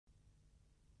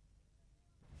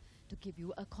to give you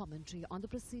a commentary on the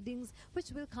proceedings which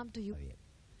will come to you.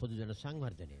 පොදුජන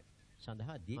සංවර්ධනය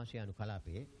සඳහා ආසියානු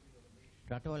කලාපයේ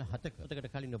රටවල් 7කට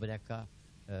කලින් ඔබ දැක්කා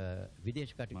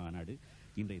විදේශ කටයුතු மாநாடு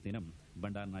இன்றைய தினம்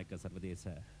பண்டாரநாயக்க சர்வதேச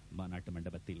மாநாட்டு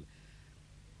மண்டபத்தில்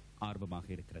ஆர்வமாக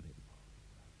இருக்கிறது.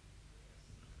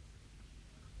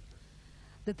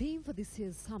 The theme for this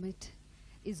year's summit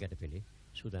is ගැටපෙළේ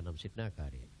සූදානම් සිටින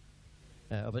ආකාරය.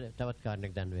 ඔබ තවත්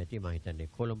කාරණයක් දන්නවා ඇති මම හිතන්නේ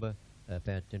කොළඹ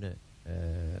පැවැත්වෙන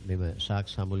මෙම SAARC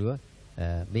සමුළුව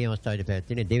මේ අවස්ථාවේදී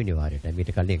පැවැත්වෙන්නේ දෙවෙනි වාරයට. මීට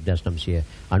කලින් 1991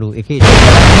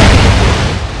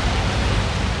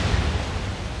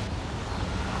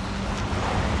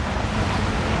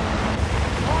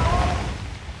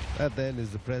 That then is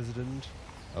the President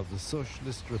of the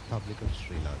Socialist Republic of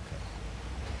Sri Lanka,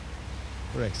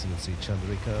 Her Excellency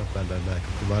Chandrika Bandaranaike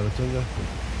Kumaratunga,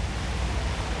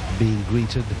 being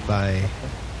greeted by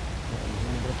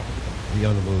the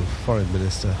Honourable Foreign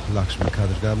Minister Lakshman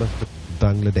Kadirgama of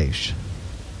Bangladesh.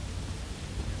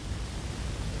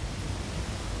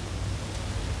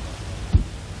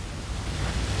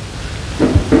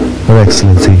 Her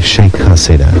Excellency Sheikh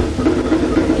Hasina.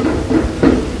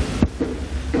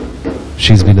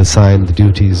 She's been assigned the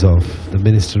duties of the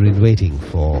Minister-in-Waiting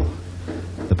for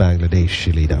the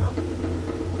Bangladesh leader.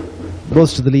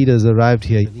 Most of the leaders arrived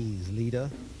here.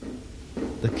 Leader,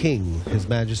 the King, His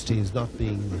Majesty, is not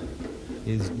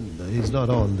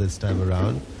on this time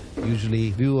around. Usually,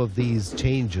 in view of these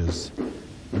changes,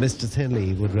 Mr.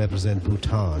 Thenley would represent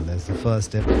Bhutan as the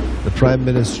first ever, the Prime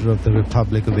Minister of the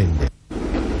Republic of India,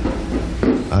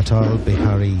 Atal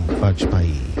Bihari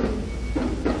Vajpayee.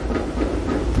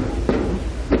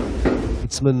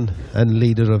 Statesman and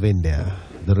leader of India,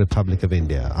 the Republic of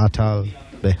India, Atal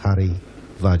Bihari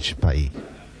Vajpayee.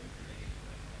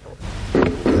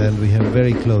 And we have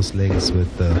very close links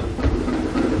with the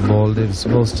Maldives.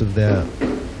 Most of their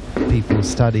people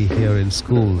study here in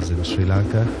schools in Sri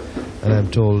Lanka, and I'm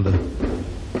told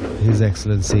His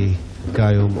Excellency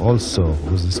Gayum also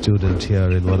was a student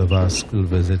here in one of our school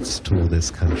visits to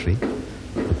this country.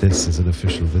 But this is an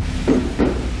official visit.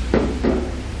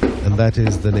 And that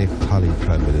is the Nepali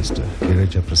Prime Minister,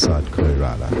 Girija Prasad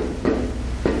Koirala.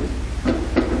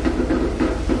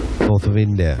 North of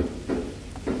India.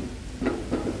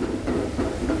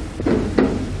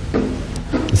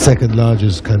 The second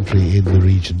largest country in the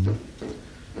region.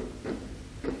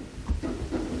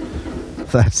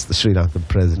 That's the Sri Lankan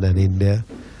President and India.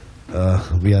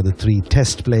 We are the three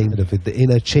test playing with the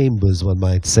inner chambers, one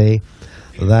might say,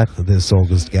 that this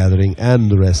August gathering and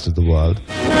the rest of the world.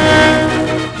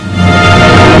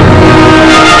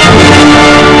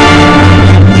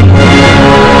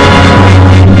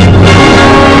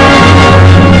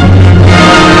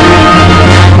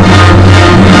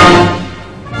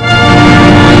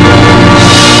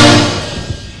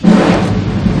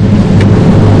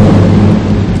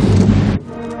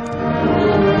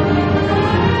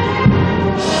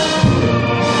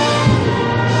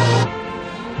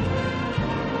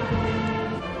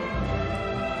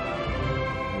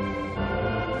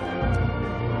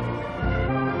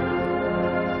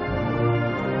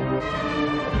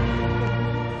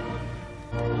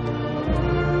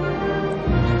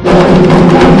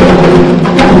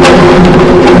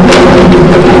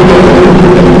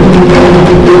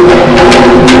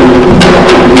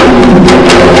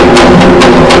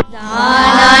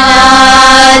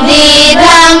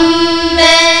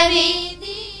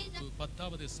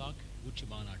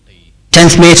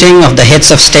 Meeting of the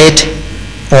heads of state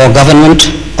or government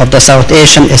of the South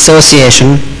Asian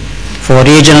Association for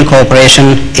Regional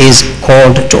Cooperation is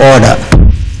called to order.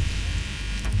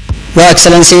 Your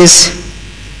Excellencies,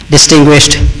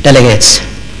 distinguished delegates,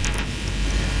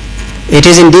 it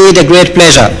is indeed a great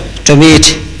pleasure to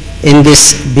meet in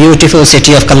this beautiful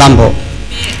city of Colombo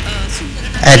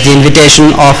at the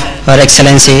invitation of Her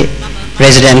Excellency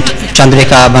President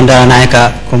Chandrika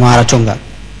Bandaranaike Kumaratunga.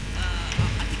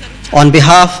 On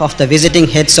behalf of the visiting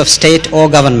heads of state or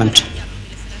government,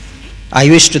 I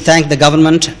wish to thank the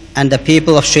government and the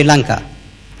people of Sri Lanka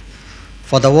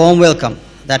for the warm welcome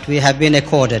that we have been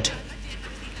accorded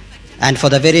and for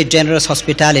the very generous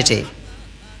hospitality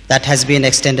that has been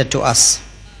extended to us.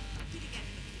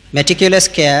 Meticulous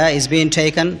care is being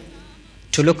taken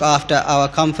to look after our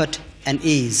comfort and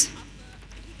ease,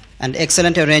 and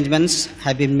excellent arrangements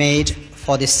have been made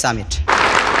for this summit.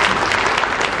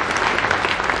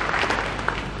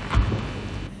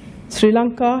 Sri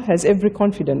Lanka has every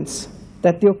confidence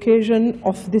that the occasion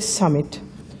of this summit,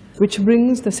 which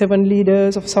brings the 7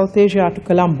 leaders of South Asia to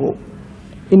Colombo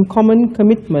in common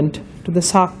commitment to the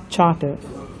SAARC Charter,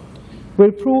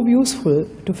 will prove useful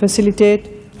to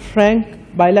facilitate frank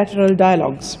bilateral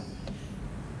dialogues,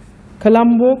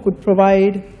 Colombo could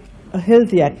provide a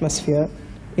healthy atmosphere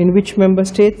in which member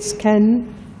states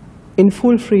can, in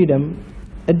full freedom,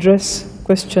 address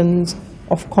questions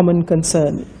of common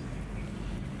concern.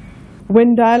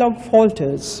 When dialogue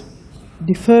falters,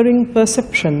 differing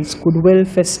perceptions could well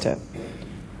fester,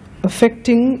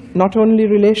 affecting not only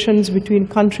relations between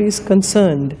countries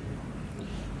concerned,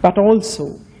 but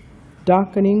also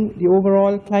darkening the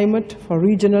overall climate for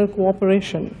regional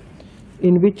cooperation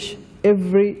in which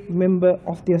every member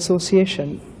of the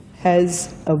association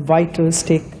has a vital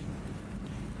stake.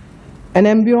 An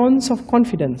ambience of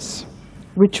confidence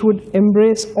which would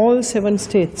embrace all 7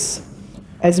 states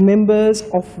as members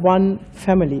of one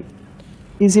family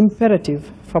is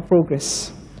imperative for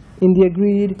progress in the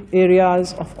agreed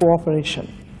areas of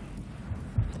cooperation.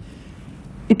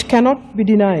 It cannot be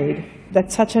denied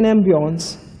that such an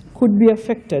ambience could be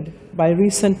affected by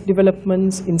recent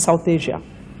developments in South Asia.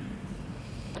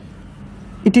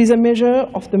 It is a measure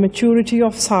of the maturity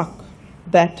of SAARC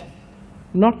that,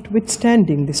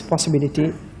 notwithstanding this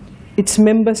possibility, its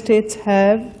member states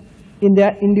have, in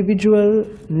their individual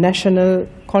national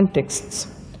contexts,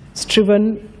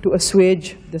 striven to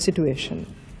assuage the situation.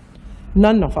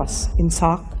 None of us in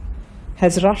SAARC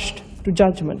has rushed to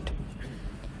judgment.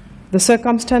 The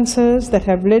circumstances that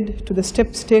have led to the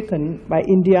steps taken by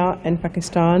India and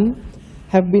Pakistan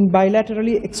have been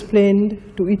bilaterally explained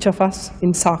to each of us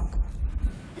in SAARC.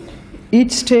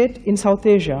 Each state in South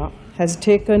Asia has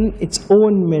taken its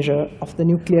own measure of the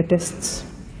nuclear tests.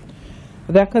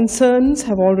 Their concerns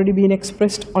have already been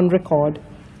expressed on record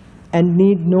and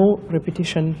need no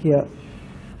repetition here.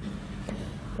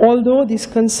 Although these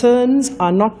concerns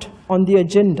are not on the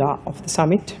agenda of the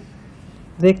summit,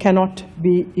 they cannot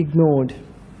be ignored.